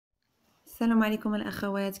السلام عليكم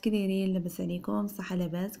الاخوات، كي دايرين؟ لاباس عليكم؟ صحه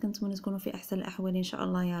لاباس؟ كنتمنى تكونوا في احسن الاحوال ان شاء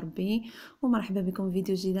الله يا ربي. ومرحبا بكم في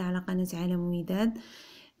فيديو جديد على قناه عالم وداد.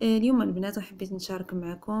 اليوم البنات حبيت نشارك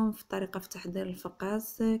معكم في طريقه في تحضير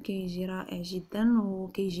الفقاص، كيجي رائع جدا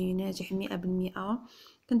وكيجي ناجح 100%.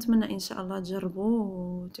 كنتمنى ان شاء الله تجربوا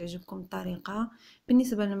وتعجبكم الطريقه.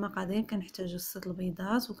 بالنسبه للمقادير كنحتاجوا 6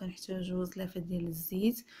 البيضات، وكنحتاجوا زلافه ديال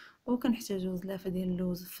الزيت، وكنحتاجوا زلافه ديال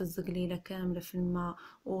اللوز في الزقليله كامله في الماء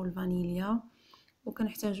والفانيليا،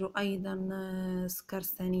 وكنحتاجوا ايضا سكر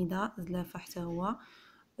سنيده زلافه حتى هو،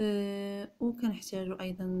 وكنحتاجوا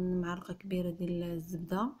ايضا معلقه كبيره ديال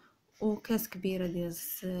الزبده وكاس كبيره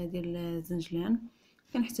ديال الزنجلان.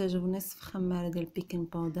 كنحتاجوا نصف خماره ديال البيكين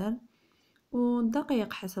باودر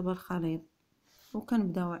والدقيق حسب الخليط.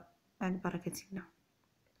 وكنبداو على بركه الله.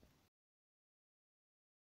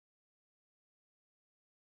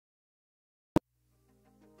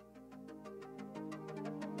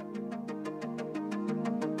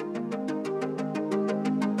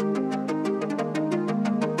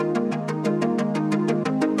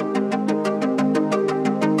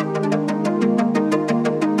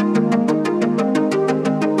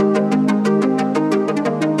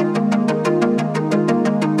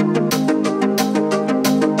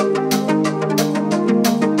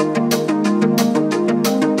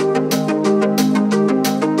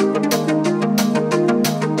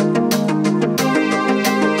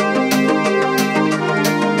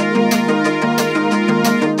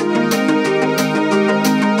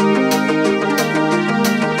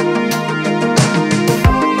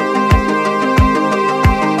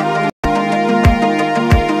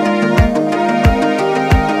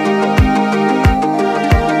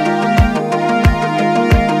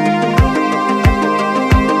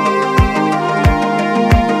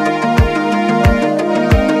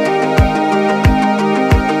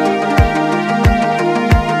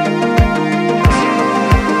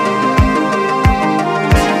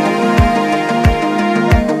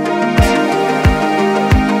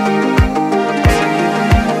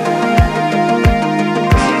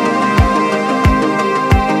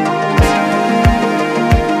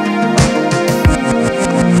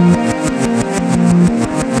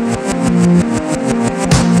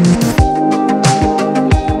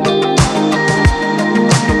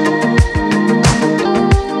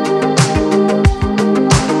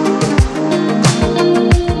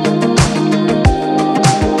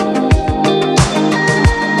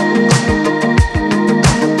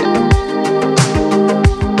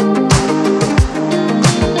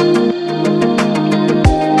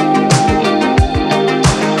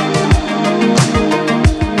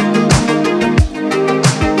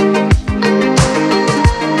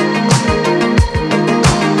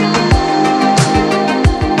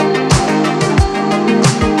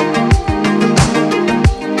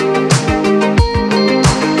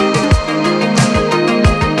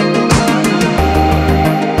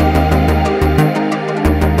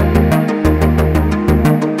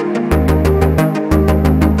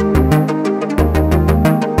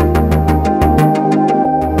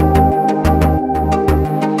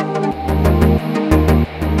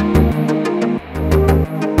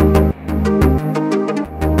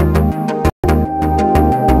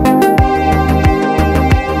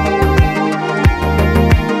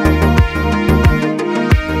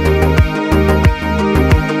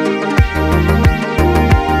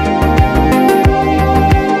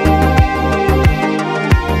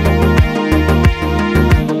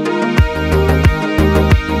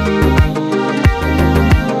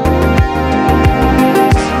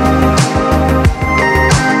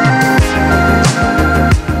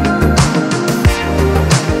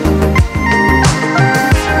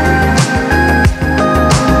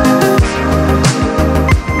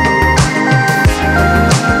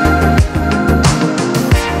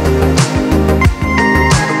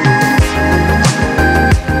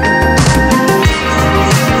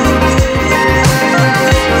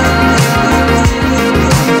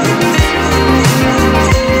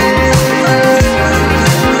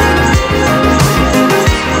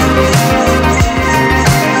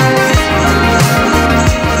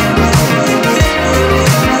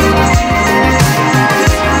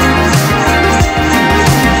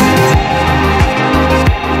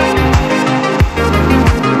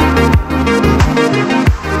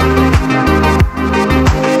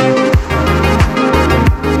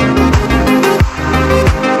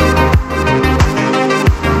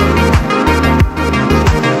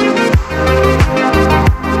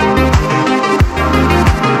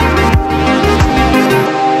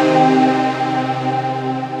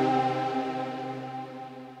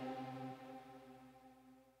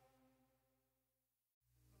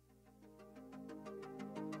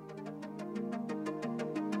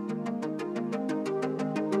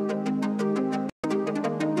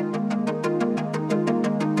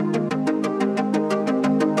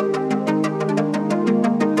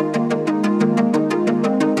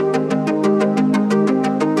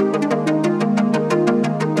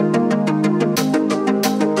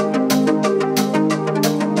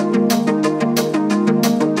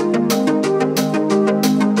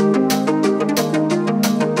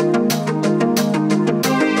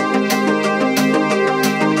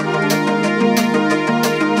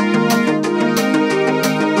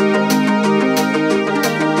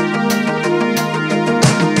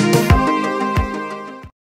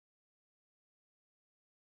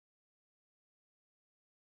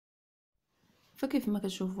 فكيف ما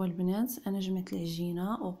كتشوفوا البنات انا جمعت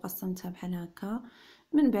العجينه وقسمتها بحال هكا.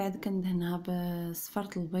 من بعد كندهنها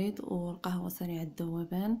بصفرة البيض والقهوه سريعه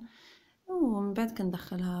الذوبان، ومن بعد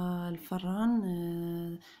كندخلها الفران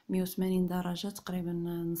 180 درجه تقريبا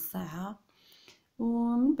نص ساعه.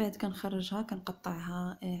 ومن بعد كنخرجها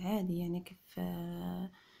كنقطعها عادي، يعني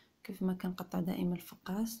كيف ما كنقطع دائما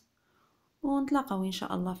الفقاص. ونتلاقاو ان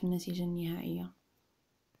شاء الله في النتيجه النهائيه.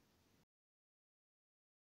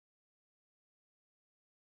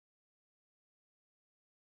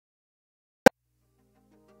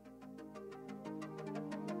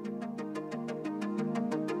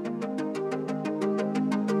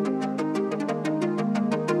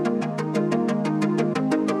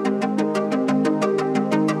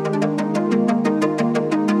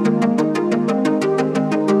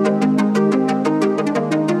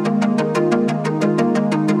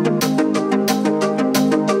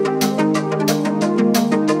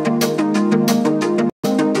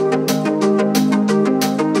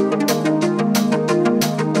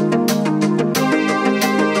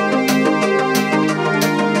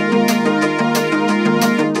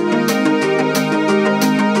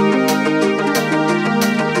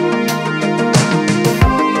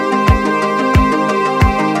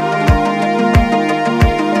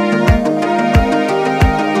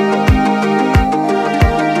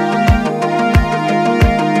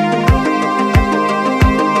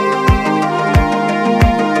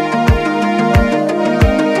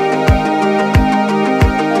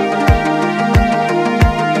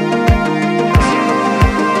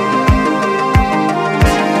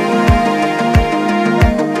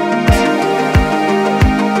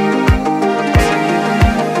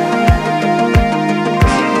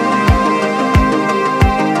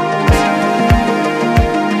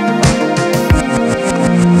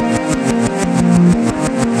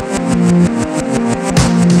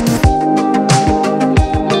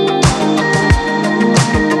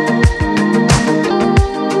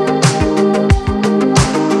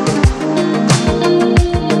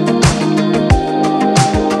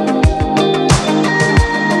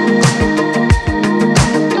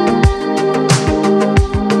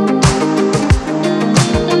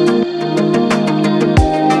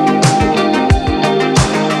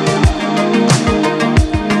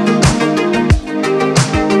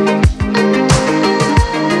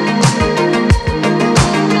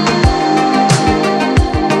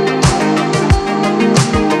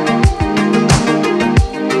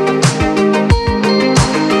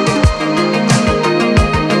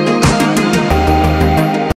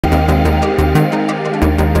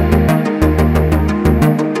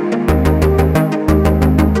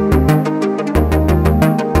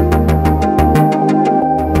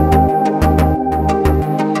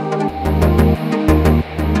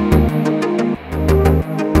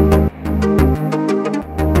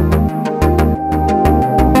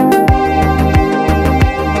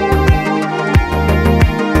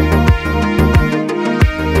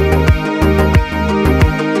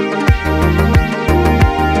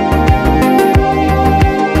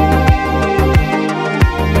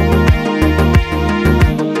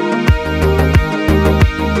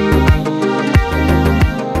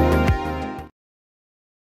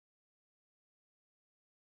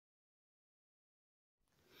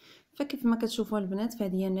 فكيف ما كتشوفوا البنات،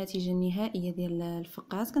 فهذه هي النتيجه النهائيه ديال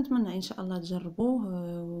الفقاس. كنتمنى ان شاء الله تجربوه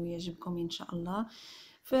ويعجبكم ان شاء الله.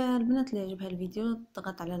 فالبنات اللي عجبها الفيديو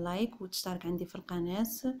تضغط على لايك وتشترك عندي في القناه،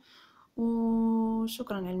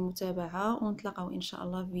 وشكرا على المتابعه، ونتلاقاو ان شاء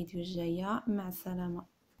الله في فيديو الجايه. مع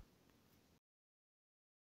السلامه.